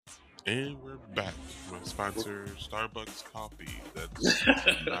And we're back. My sponsor, Starbucks Coffee. That's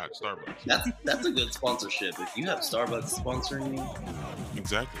not Starbucks. That's a good sponsorship. If you have Starbucks sponsoring me,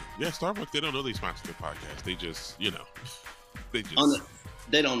 Exactly. Yeah, Starbucks, they don't know they sponsor the podcast. They just, they on just, the,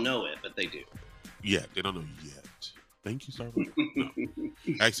 they don't know it, but they do. yeah, they don't know yet. Thank you, Starbucks.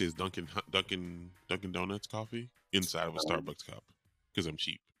 No. Actually, it's Dunkin' Donuts coffee inside of a um, Starbucks cup because I'm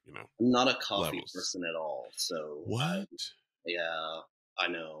cheap, I'm not a coffee levels. person at all, so What? yeah, I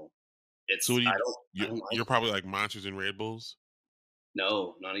know. So what do you, I don't like you're it. probably like Monsters and Red Bulls.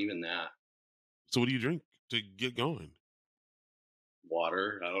 No, not even that. So what do you drink to get going?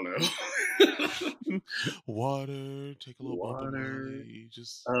 Water. I don't know. Water, take a little bump of Water. Molly,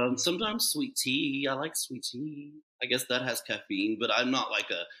 just, Sometimes sweet tea. I like sweet tea. I guess that has caffeine, but I'm not like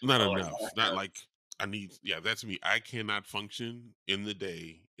a not oh I enough. gotta Not have like I need, yeah, that's me. I cannot function in the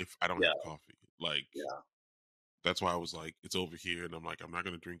day if I don't yeah have coffee. Like, yeah. that's why I was like, it's over here. And I'm like, I'm not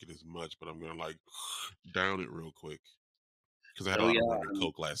going to drink it as much, but I'm going to like down it real quick because I had a Oh lot of yeah. rum and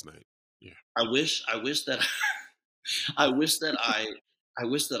Coke last night. Yeah. I wish that I wish that I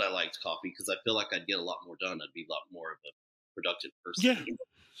wish that I liked coffee because I feel like I'd get a lot more done. I'd be a lot more of a productive person. Yeah.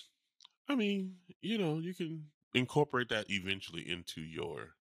 I mean, you can incorporate that eventually into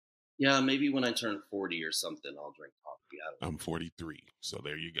your, Yeah, maybe when I turn 40 or something, I'll drink coffee. I don't I'm 43. So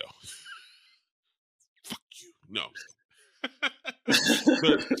there you go. Fuck you. No,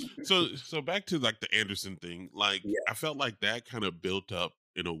 but know. so back to like the Anderson thing. Like Yeah. I felt like that kind of built up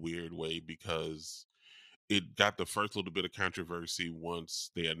in a weird way because it got the first little bit of controversy once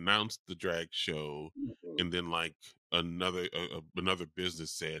they announced the drag show, Mhm. and then like another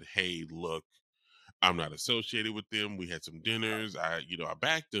business said, "Hey, look, I'm not associated with them. We had some dinners. I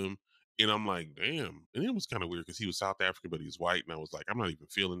backed him." And I'm like, damn. And it was kind of weird because he was South African, but he's white. And I was like, I'm not even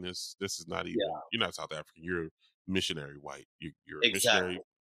feeling this. This is not even, Yeah, you're not South African. You're missionary white. You're a missionary, exactly.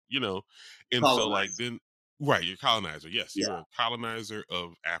 you know? And so, like, Colonize. then, right, you're a colonizer. Yes, Yeah, you're a colonizer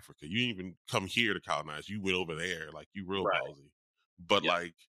of Africa. You didn't even come here to colonize. You went over there. Like, you real right. ballsy. But, Yeah.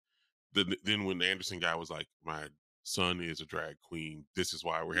 like, then when the Anderson guy was like, my son is a drag queen. This is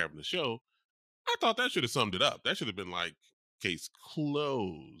why we're having the show. I thought that should have summed it up. That should have been like case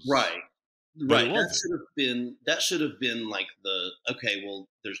closed, Right. but it Right. wasn't. That should have been like okay, well,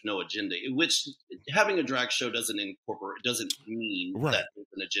 there's no agenda. Which having a drag show doesn't mean that Right. there's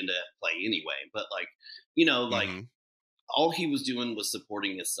an agenda at play anyway. But like Hmm. all he was doing was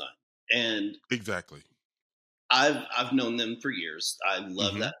supporting his son. And Exactly. I've known them for years. I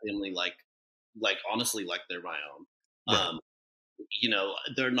love Hmm. that family like honestly like they're my own. Right.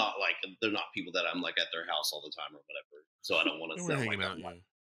 They're not people that I'm like at their house all the time or whatever. So I don't want And to we're sound like hanging out. I'm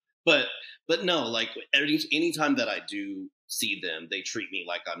Yeah. but no, like anytime that I do see them, they treat me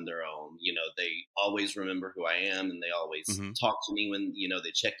like I'm their own. They always remember who I am, and they always Hmm. talk to me when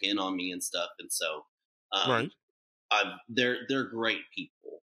they check in on me and stuff. And so, um, Right. they're great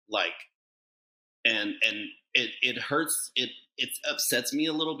people. Like, and it hurts it upsets me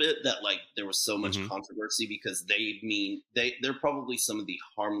a little bit that like there was so much Hmm. controversy because they're probably some of the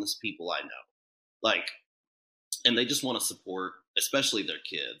harmless people I know. Like, and they just want to support, especially their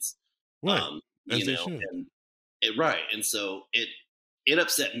kids. Right. As You they know, should. and right, and so it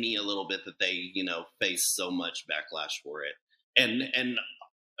upset me a little bit that they face so much backlash for it, and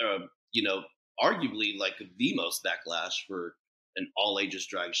uh, you know arguably like the most backlash for an all ages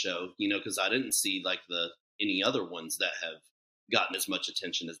drag show, because I didn't see like the any other ones that have gotten as much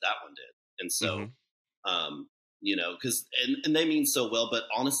attention as that one did, and so Hmm. because and they mean so well, but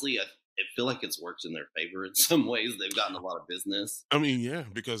honestly, I feel like it's worked in their favor in some ways. They've gotten a lot of business. I mean, yeah,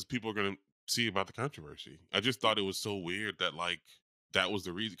 because people are gonna see about the controversy. I just thought it was so weird that like that was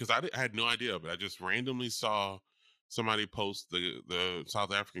the reason because I had no idea, but I just randomly saw somebody post the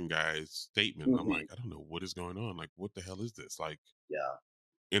South African guy's statement. And I'm Hmm. like, I don't know what is going on. Like, what the hell is this? Like, Yeah,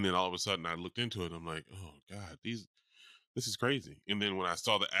 and then all of a sudden I looked into it. I'm like, oh God, this is crazy. And then when I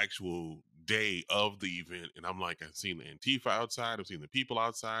saw the actual day of the event, and I'm like, I've seen the Antifa outside, I've seen the people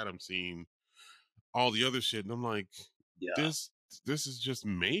outside, I'm seeing all the other shit, and I'm like, yeah, this this is just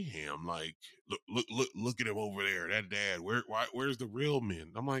mayhem. Like, look at him over there, that dad. Where's the real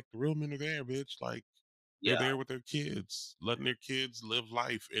men? I'm like, the real men are there, bitch. Like, they're yeah. there with their kids, letting their kids live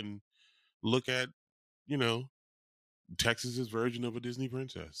life and look at, you know, Texas's version of a Disney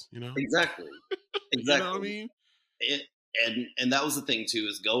princess. Exactly. You know what I Exactly. mean? It, and that was the thing too,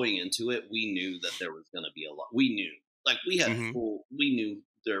 is going into it, we knew that there was going to be a lot. We knew, like Hmm. we knew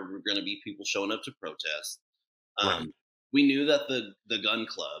there were going to be people showing up to protest. Right. Um, we knew that the gun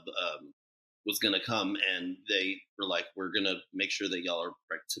club was going to come, and they were like, "We're going to make sure that y'all are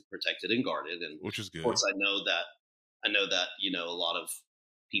protected and guarded." And Which is of course, good. I know that a lot of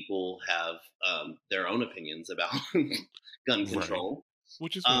people have their own opinions about gun Right. control.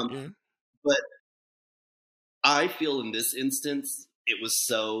 Which is fair. Um, Yeah. but I feel in this instance, it was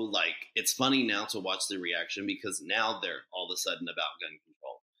so like it's funny now to watch the reaction because now they're all of a sudden about gun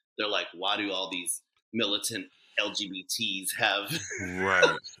control. They're like, why do all these militant LGBTs have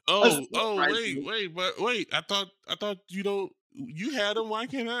Right. Oh, assault oh, rifles? but wait. I thought you don't. You had them. Why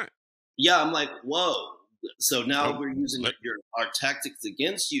can't I? Yeah, I'm like, whoa. So now Oh, we're using let, our tactics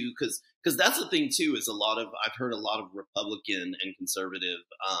against you because that's the thing too is a lot of I've heard a lot of Republican and conservative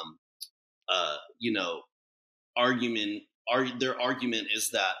you know argument their argument is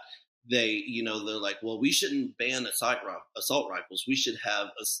that they're like, well, we shouldn't ban assault rifles, we should have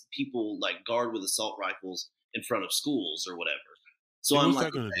people like guard with assault rifles in front of schools or whatever. So and I'm what's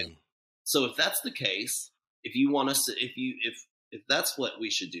like, that gonna okay, do? so if that's the case, if you want us to if that's what we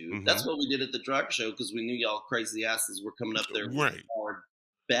should do, Hmm. that's what we did at the drag show because we knew y'all crazy asses were coming up there with Right. hard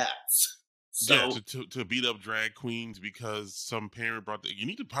bats. Yeah. So To beat up drag queens because some parent brought the. You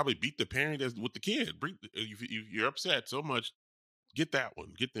need to probably beat the parent as with the kid. If you're upset so much, get that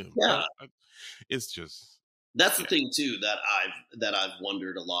one. Get them. yeah, It's just that's the yeah. thing too that I've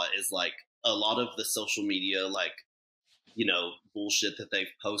wondered a lot is like a lot of the social media like bullshit that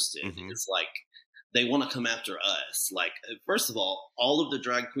they've posted Hmm. is like they want to come after us. Like first of all of the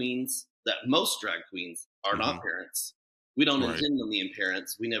drag queens that most drag queens are not Hmm. parents. We don't Right. intend on being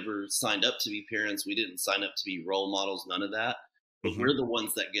parents. We never signed up to be parents. We didn't sign up to be role models. None of that. But Hmm. we're the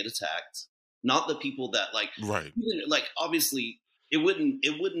ones that get attacked, not the people that like. Right. Even, like obviously, it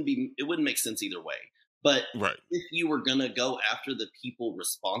wouldn't make sense either way. But Right. if you were gonna go after the people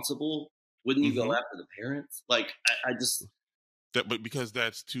responsible, wouldn't you go Hmm. after the parents? Like I just That, but because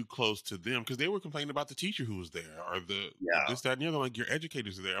that's too close to them, because they were complaining about the teacher who was there, or the yeah this, that, and the other. Like, your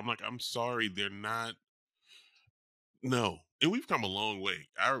educators are there. I'm like, I'm sorry, they're not. No, and we've come a long way.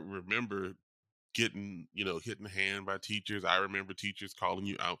 I remember getting, hit in the hand by teachers. I remember teachers calling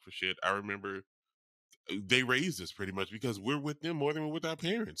you out for shit. I remember they raised us pretty much because we're with them more than we're with our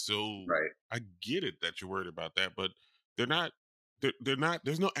parents. So right. I get it that you're worried about that, but they're not. They're not.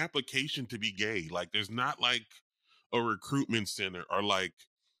 There's no application to be gay. Like, there's not like a recruitment center or like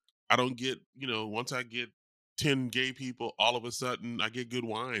I don't get, once I get 10 gay people, all of a sudden I get good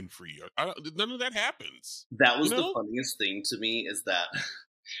wine free. None of that happens, That you was the know? funniest thing to me is that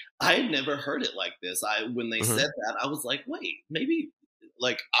I had never heard it like this. I When they Uh-huh. said that, I was like, wait, maybe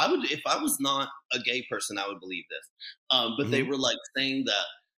like I would if I was not a gay person, I would believe this. But they Hmm. were like saying that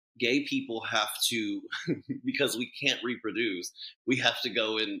gay people have to because we can't reproduce, we have to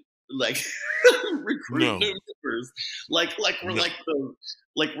go and like recruit new No, members. Like we're no, like the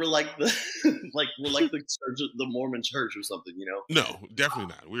like we're like the church, the Mormon church or something, you know? no,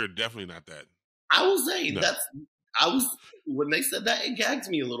 definitely not. We're definitely not that. I was saying No. I was when they said that, it gagged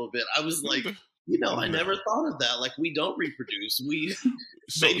me a little bit. I was like, I never No. thought of that. Like, we don't reproduce. We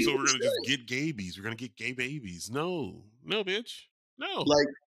So maybe so we we're gonna just should. get gabies. We're gonna get gay babies. No. No, bitch. No. Like,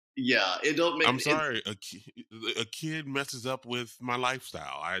 yeah, it don't make I'm it. sorry. A kid messes up with my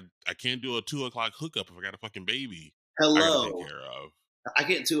lifestyle. I can't do a 2 o'clock hookup if I got a fucking baby I gotta take Hello, care of. I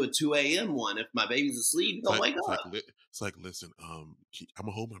get to a 2 a.m. one if my baby's asleep. Oh my god, It's like, listen, I'm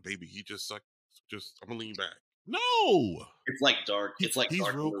gonna hold my baby. He just like, just I'm gonna lean back. No, it's like dark. It's like he's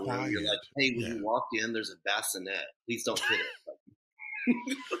dark in real the room. You're like, quiet. hey, when Yeah, you walk in, there's a bassinet. Please don't hit it.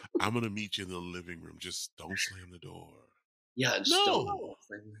 I'm gonna meet you in the living room. Just don't slam the door. Yeah, just don't. No,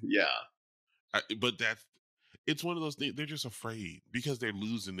 Yeah, but it's one of those things. They're just afraid because they're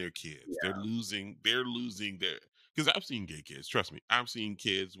losing their kids. They're yeah, losing. They're losing their. Because I've seen gay kids. Trust me, I've seen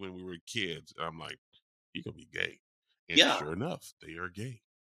kids when we were kids. And I'm like, you're gonna be gay, and yeah. sure enough, they are gay.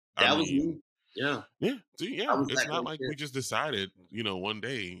 I That was mean, me. Yeah, yeah, see, I yeah. was It's that not little like kid. we just decided, one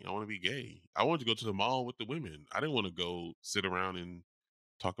day I want to be gay. I wanted to go to the mall with the women. I didn't want to go sit around and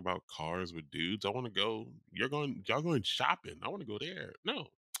talk about cars with dudes. I want to go. Y'all going shopping. I want to go there. No,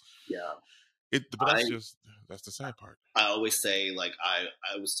 Yeah, but I that's the sad part. I always say like I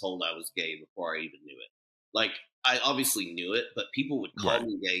was told I was gay before I even knew it. Like I obviously knew it, but people would call Right.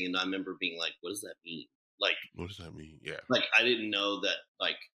 me gay, and I remember being like, "What does that mean?" Like What does that mean? Yeah. like I didn't know that.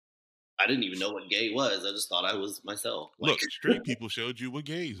 Like I didn't even know what gay was. I just thought I was myself. Like Look, straight people showed you what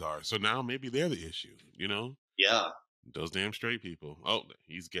gays are, so now maybe they're the issue. yeah, Those damn straight people. Oh,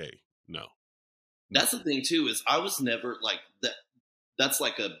 he's gay. No. No. that's the thing too. Is I was never like that. That's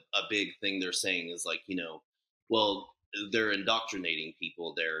like a big thing they're saying is like well they're indoctrinating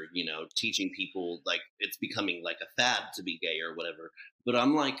people. They're teaching people like it's becoming like a fad to be gay or whatever. But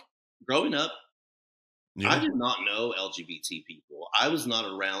I'm like growing up. I Yeah. did not know LGBT people. I was not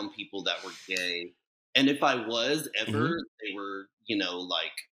around people that were gay And if I was Hmm. ever, they were,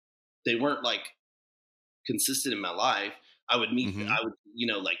 like they weren't like consistent in my life. Hmm. I would,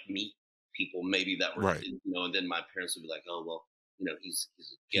 like meet people maybe that were, Right. and then my parents would be like, oh well, he's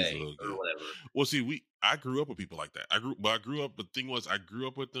He's a gay little or gay. whatever. Well, see, I grew up with people like that. I grew up. The thing was, I grew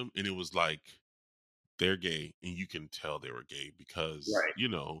up with them, and it was like they're gay, and you can tell they were gay because Right.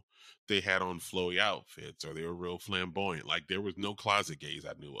 they had on flowy outfits or they were real flamboyant. Like there was no closet gays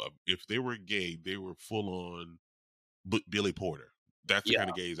I knew of. If they were gay, they were full on Billy Porter. That's the Yeah. kind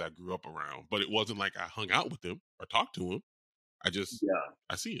of gays I grew up around. But it wasn't like I hung out with them or talked to them. I just Yeah.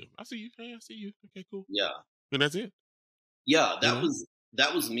 I see him. I see you. Hey, I see you. Okay, cool. Yeah. And that's it. Yeah, You know.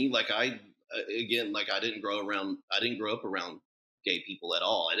 that was me. Like again, like I didn't grow up around gay people at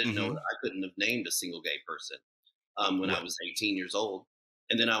all. I didn't know, Hmm. I couldn't have named a single gay person when I Right. was 18 years old.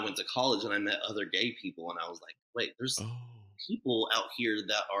 And then I went to college and I met other gay people, and I was like, wait, there's Oh. people out here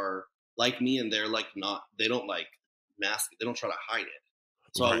that are like me, and they're like not, they don't like mask it, they don't try to hide it.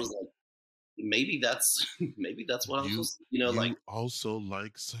 So I was Right. like, maybe that's maybe that's what I'm You supposed to, like, you also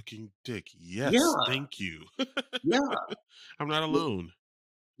like sucking dick. Yes, yeah, thank you. yeah, I'm not alone.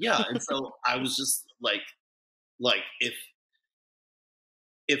 yeah. And so I was just like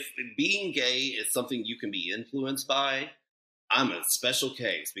if being gay is something you can be influenced by, I'm a special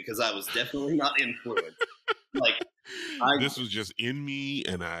case because I was definitely not influenced. Like This was just in me,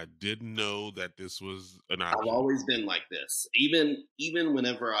 and I didn't know that this was an I've option. always been like this. Even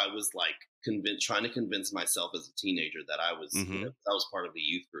whenever I was like trying to convince myself as a teenager that I was, Mhm. 'cause I was part of the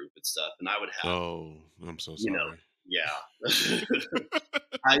youth group and stuff, and I would have, Oh, I'm so you know, sorry. yeah.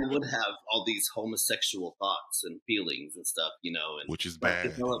 I would have all these homosexual thoughts and feelings and stuff, and Which is like bad.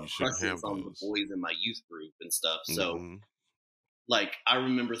 develop You shouldn't crushes have on the those. boys in my youth group and stuff. So Mhm. like I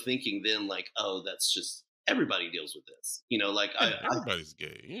remember thinking then like, oh, that's just everybody deals with this. Like Yeah, everybody's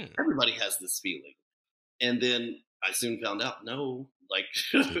gay. Yeah, everybody has this feeling. And then I soon found out, no, like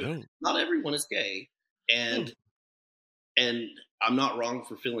they don't. not everyone is gay. No, And and I'm not wrong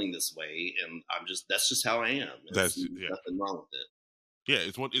for feeling this way. And that's just how I am. There's that's yeah. nothing wrong with it.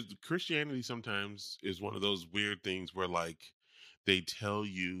 Yeah, Christianity sometimes is one of those weird things where like they tell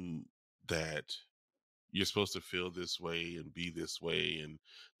you that you're supposed to feel this way and be this way and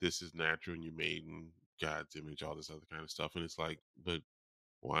this is natural and you're made in God's image, all this other kind of stuff. And it's like, but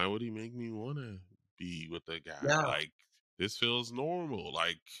why would he make me want to be with a guy? Yeah. Like this feels normal.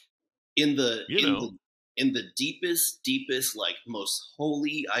 Like, In the you in know. the in the deepest, like most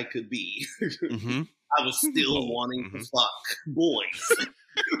holy I could be, Hmm. I was still Oh. wanting to Hmm. fuck boys.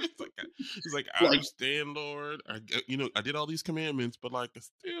 it's like it's like I Like, understand, Lord. I did all these commandments, but like I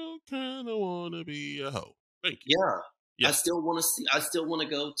still kind of want to be a hoe. Thank you. yeah. Yeah. I still want to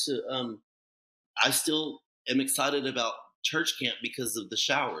go to I still am excited about church camp because of the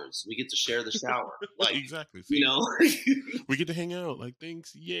showers. We get to share the shower. Like, Exactly. you See, know, we get to hang out. Like,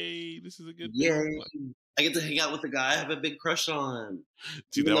 thanks, yay! This is a good thing. yay. Like, I get to hang out with a guy I have a big crush on.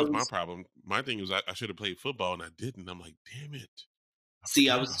 see, Even that though was my problem. My thing was I should have played football and I didn't. I'm like, damn it, I see,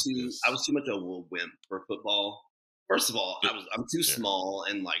 forgot about I this. was too much of a wimp for football. First of all, It, I'm too yeah, small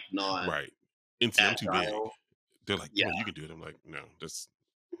and like not right. And see, I'm too big. agile. They're like, Yeah. come on, you can do it. I'm like, no, that's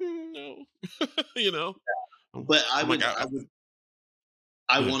no. you know, I'm, But I'm like, I go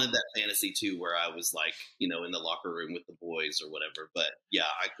ahead. wanted that fantasy too where I was like, in the locker room with the boys or whatever. But yeah,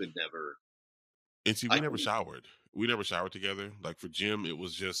 And see, I we never couldn't. showered. We never showered together. Like for gym, it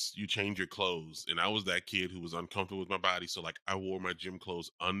was just you change your clothes. And I was that kid who was uncomfortable with my body. So like I wore my gym clothes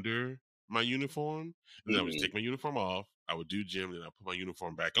under my uniform. And then I would just Mhm. take my uniform off. I would do gym, and I put my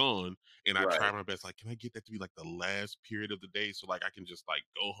uniform back on. And I try Right. my best. Like, can I get that to be like the last period of the day? So like I can just like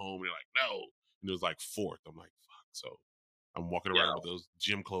go home and they're like, no. And it was like fourth. I'm like, fuck. So I'm walking Yeah. around with those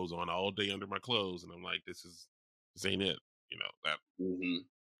gym clothes on all day under my clothes. And I'm like, this ain't it. That Hmm.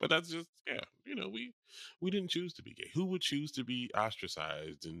 but that's just yeah, we didn't choose to be gay. Who would choose to be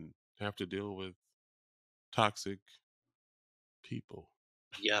ostracized and have to deal with toxic people?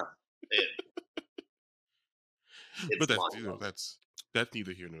 Yeah. It, But it's that's mind blowing. that's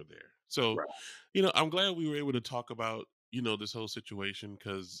neither here nor there. So, Right. I'm glad we were able to talk about, this whole situation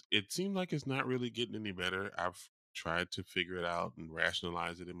because it seemed like it's not really getting any better. I've tried to figure it out and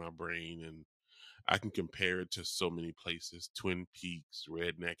rationalize it in my brain and I can compare it to so many places, Twin Peaks,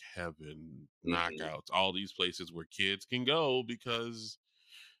 Redneck Heaven, Hmm. Knockouts, all these places where kids can go because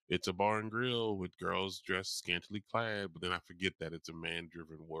it's a bar and grill with girls dressed scantily clad. But then I forget that it's a man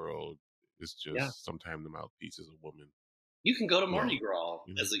driven world. It's Yeah. just sometimes the mouthpiece is a woman. You can go to Mardi Well, Gras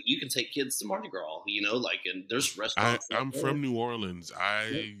you know. you can take kids to Mardi Gras, like, and there's I, restaurants out I'm there. from New Orleans. Yeah.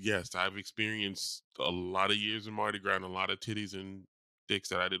 Yes, I've experienced a lot of years in Mardi Gras and a lot of titties and dicks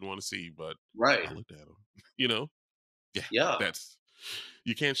that I didn't want to see, but Right. I looked at them. You know, yeah, Yeah. that's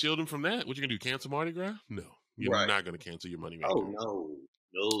you can't shield them from that. What you gonna do? Cancel Mardi Gras? No, you're Right. not gonna cancel your Oh moneymaker. no.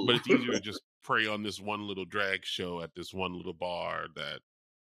 But No. it's easier to just prey on this one little drag show at this one little bar that,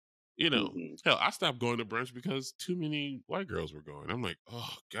 you know, Hmm. hell, I stopped going to brunch because too many white girls were going. I'm like,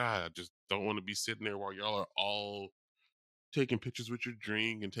 oh God, I just don't want to be sitting there while y'all are all taking pictures with your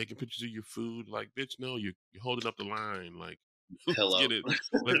drink and taking pictures of your food. Like, bitch, no, you're holding up the line. Like, let's Hello. get it,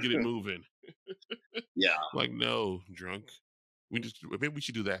 let's get it moving. Yeah. Like, no, drunk. Maybe we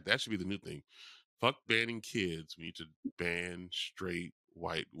should do that. That should be the new thing. Fuck banning kids. We need to ban straight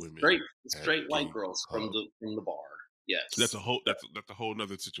white women at Straight white gay girls club. from the bar. That's Yes. a whole that's a whole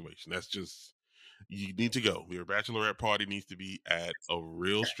nother situation. That's just you need to go. Your bachelorette party needs to be at a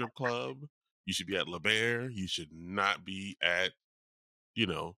real strip club. You should be at La Bear. You should not be at, you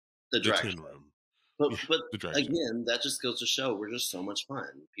know, The the drag tin show. room. But Yeah, the drag show. again, that just goes to show we're just so much fun.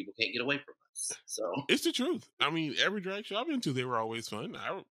 People can't get away from us. So It's the truth. I mean, every drag show I've been to, they were always fun.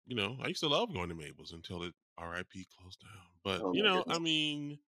 I used to love going to Mabel's until it RIP closed down. But oh my I goodness.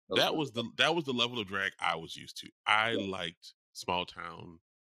 mean, Those were the that was the level of drag I was used to. I liked small town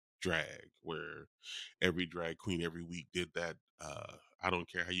drag where every drag queen every week did that I don't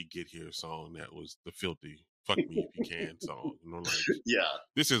care how you get here song that was the filthy fuck me if you can song. Like, yeah.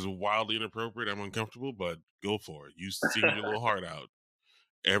 this is wildly inappropriate. I'm uncomfortable, but go for it. You sing your little heart out.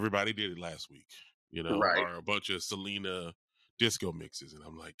 Everybody did it last week, Right. or a bunch of Selena disco mixes. And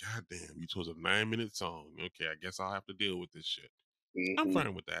I'm like, God damn, you chose a 9-minute song. Okay, I guess I'll have to deal with this shit. I'm Hmm.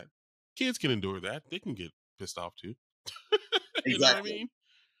 fine with that. Kids can endure that. They can get pissed off too. You know what I Exactly. mean?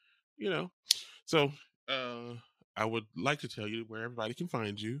 You know. So I would like to tell you where everybody can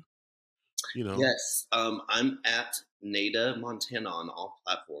find you. Yes. I'm at Nada Montana on all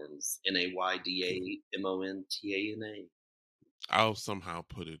platforms. NAYDAMONTANA. I'll somehow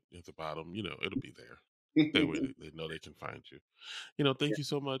put it at the bottom. It'll be there. That way they know they can find you. Thank you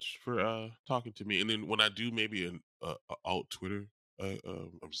so much for talking to me. And then when I do maybe an alt Twitter,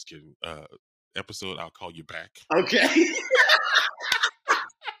 I'm just kidding, episode, I'll call you back. Okay.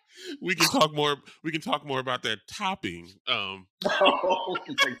 We can talk more. We can talk more about that topping. Oh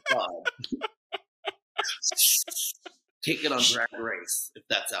my god. Take it on Drag Race if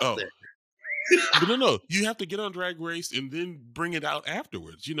that's out Oh, there. but no, you have to get on Drag Race and then bring it out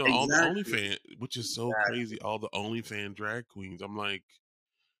afterwards. All the Exactly. OnlyFans, which is so crazy. All the OnlyFans drag queens. I'm like,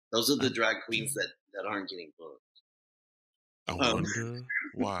 Those are the I, drag queens that aren't getting booked. I Um, wonder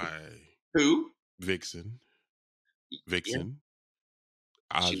why. who? Vixen, Yeah,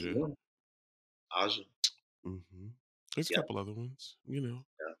 she's Aja. one. Aja. There's a Yeah, couple other ones. yeah.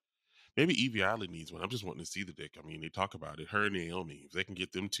 Maybe Evie Oddly needs one. I'm just wanting to see the dick. I mean, they talk about it. Her and Naomi, if they can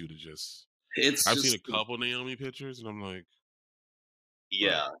get them two to just. It's I've seen just a couple Naomi pictures, and I'm like, but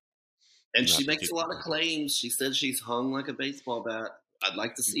yeah. And she not makes a lot of particularly. claims. She said she's hung like a baseball bat. I'd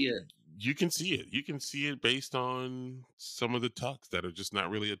like to see it. You can see it. You can see it based on some of the tucks that are just not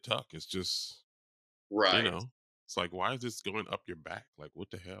really a tuck. It's just, you Right. know, it's like, why is this going up your back? Like, what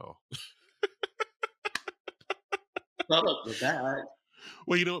the hell? Not up the back.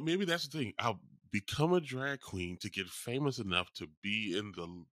 Well, maybe that's the thing. I'll become a drag queen to get famous enough to be in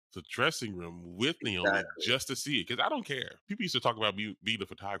the dressing room with Naomi Exactly. just to see it. Because I don't care. People used to talk about me being a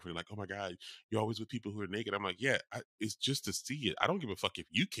photographer, like, oh my God, you're always with people who are naked. I'm like, yeah, it's just to see it. I don't give a fuck if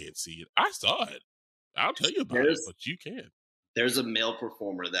you can't see it. I saw it. I'll tell you about it, There's but you can't. there's a male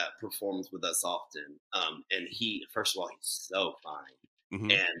performer that performs with us often. And he, first of all, he's so fine.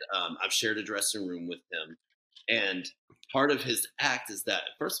 Hmm. And I've shared a dressing room with him. And part of his act is that,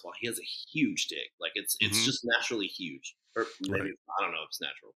 first of all, he has a huge dick. Like it's Hmm. just naturally huge. Or maybe Right. I don't know if it's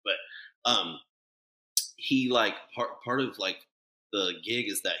natural, but he like part of like the gig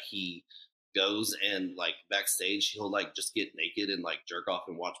is that he goes and like backstage he'll like just get naked and like jerk off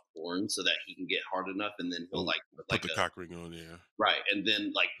and watch porn so that he can get hard enough, and then he'll Oh, like put put like the a cock ring on there. right, and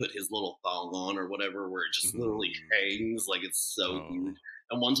then like put his little thong on or whatever where it just literally Hmm. hangs like it's so huge.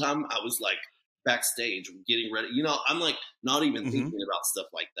 Oh. And one time I was like backstage getting ready, I'm like not even Hmm. thinking about stuff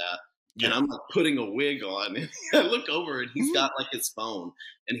like that, and Yeah. I'm like putting a wig on, and I look over and he's Mhm. got like his phone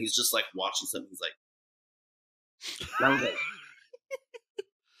and he's just like watching something. He's like, and I was like,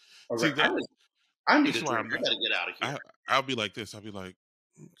 all See right, that I need this a is why drink. I'm I not. gotta get out of I'll be like this. I'll be like,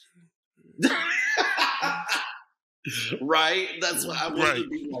 here. Right? That's what I wanted right. to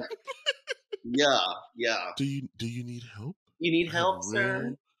be like. Yeah, yeah. Do you need help? You need I have help, sir?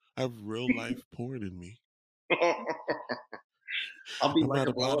 real I have real life porn in me. I'll be I'm like not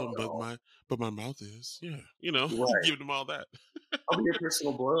a a blow up bottom, but doll. my mouth is. Yeah. Right. Give them all that. I'll be your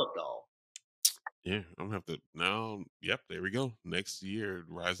personal blow up doll. Yeah, I'm gonna have to now. Yep, there we go. Next year,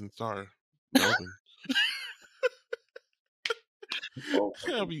 Rising Star, Melvin. Oh,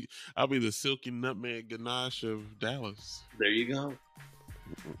 I'll be the silky nutmeg ganache of Dallas. there you go.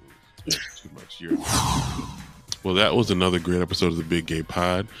 Too much. Well, that was another great episode of the Big Gay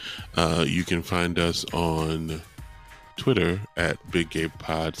Pod. You can find us on Twitter at Big Gay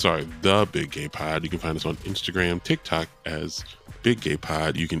Pod. Sorry, the Big Gay Pod. You can find us on Instagram, TikTok as Big Gay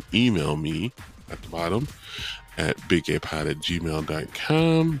Pod. You can email me at the bottom at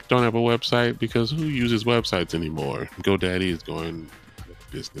biggaypod@gmail.com. Don't have a website because who uses websites anymore? GoDaddy is going out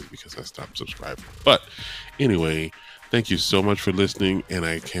of business because I stopped subscribing. But anyway, thank you so much for listening, and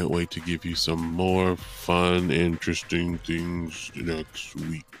I can't wait to give you some more fun, interesting things next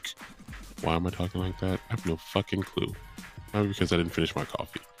week. Why am I talking like that? I have no fucking clue. Maybe because I didn't finish my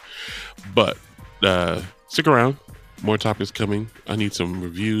coffee. But stick around. More topics coming. I need some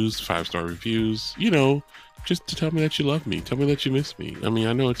reviews, 5-star reviews. You know, just to tell me that you love me. Tell me that you miss me. I mean,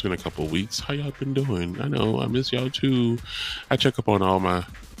 I know it's been a couple of weeks. How y'all been doing? I know I miss y'all too. I check up on all my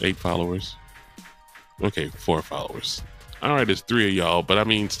 8 followers. Okay, 4 followers. All right, it's 3 of y'all, but I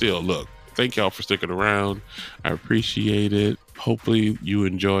mean, still, look. Thank y'all for sticking around. I appreciate it. Hopefully you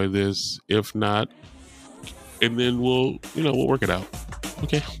enjoy this. If not, and then we'll work it out.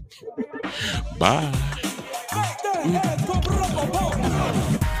 Okay. Bye.